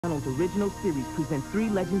Channel's original series presents 3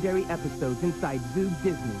 legendary episodes inside Zoo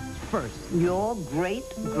Disney. First, your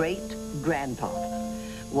great-great-grandfather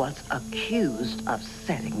was accused of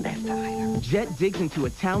setting that fire. Jett digs into a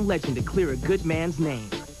town legend to clear a good man's name.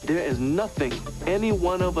 There is nothing any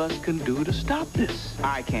one of us can do to stop this.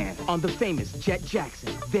 I can. On the famous Jett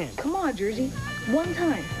Jackson. Then, come on, Jersey. One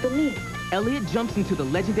time, for me. Elliot jumps into the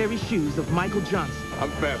legendary shoes of Michael Johnson. I'm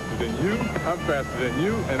faster than you, I'm faster than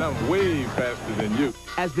you, and I'm way faster than you.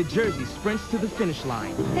 As the Jersey sprints to the finish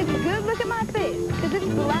line. Take a good look at my face, because this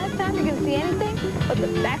is the last time you're going to see anything but the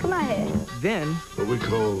back of my head. Then, what we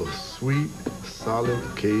call a sweet, solid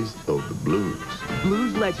case of the blues.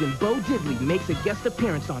 Blues legend Bo Diddley makes a guest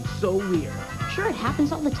appearance on So Weird. Sure, it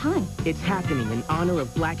happens all the time. It's happening in honor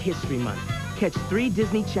of Black History Month. Catch 3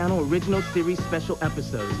 Disney Channel original series special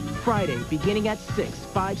episodes Friday beginning at 6,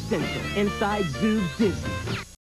 5 Central inside Zoo Disney.